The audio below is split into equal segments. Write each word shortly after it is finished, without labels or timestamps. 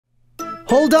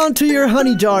Hold on to your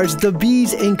honey jars, the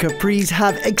bees in Capris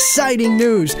have exciting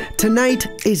news. Tonight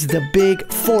is the big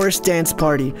forest dance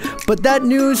party. But that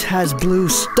news has Blue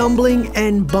stumbling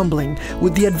and bumbling.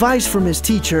 With the advice from his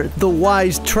teacher, the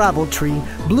wise travel tree,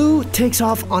 Blue takes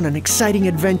off on an exciting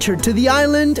adventure to the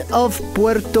island of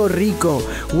Puerto Rico,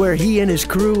 where he and his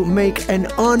crew make an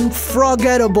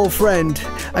unforgettable friend.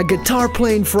 A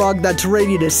guitar-playing frog that's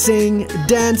ready to sing,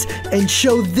 dance, and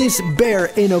show this bear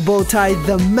in a bow tie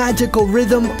the magical rhythm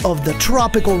of the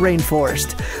tropical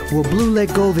rainforest. Will Blue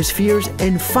let go of his fears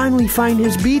and finally find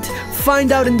his beat?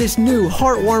 Find out in this new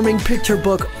heartwarming picture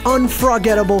book,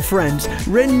 Unforgettable Friends,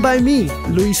 written by me,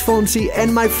 Luis Fonsi,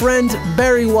 and my friend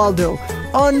Barry Waldo.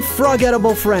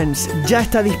 Unforgettable Friends ya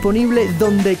está disponible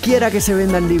donde quiera que se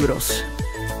vendan libros.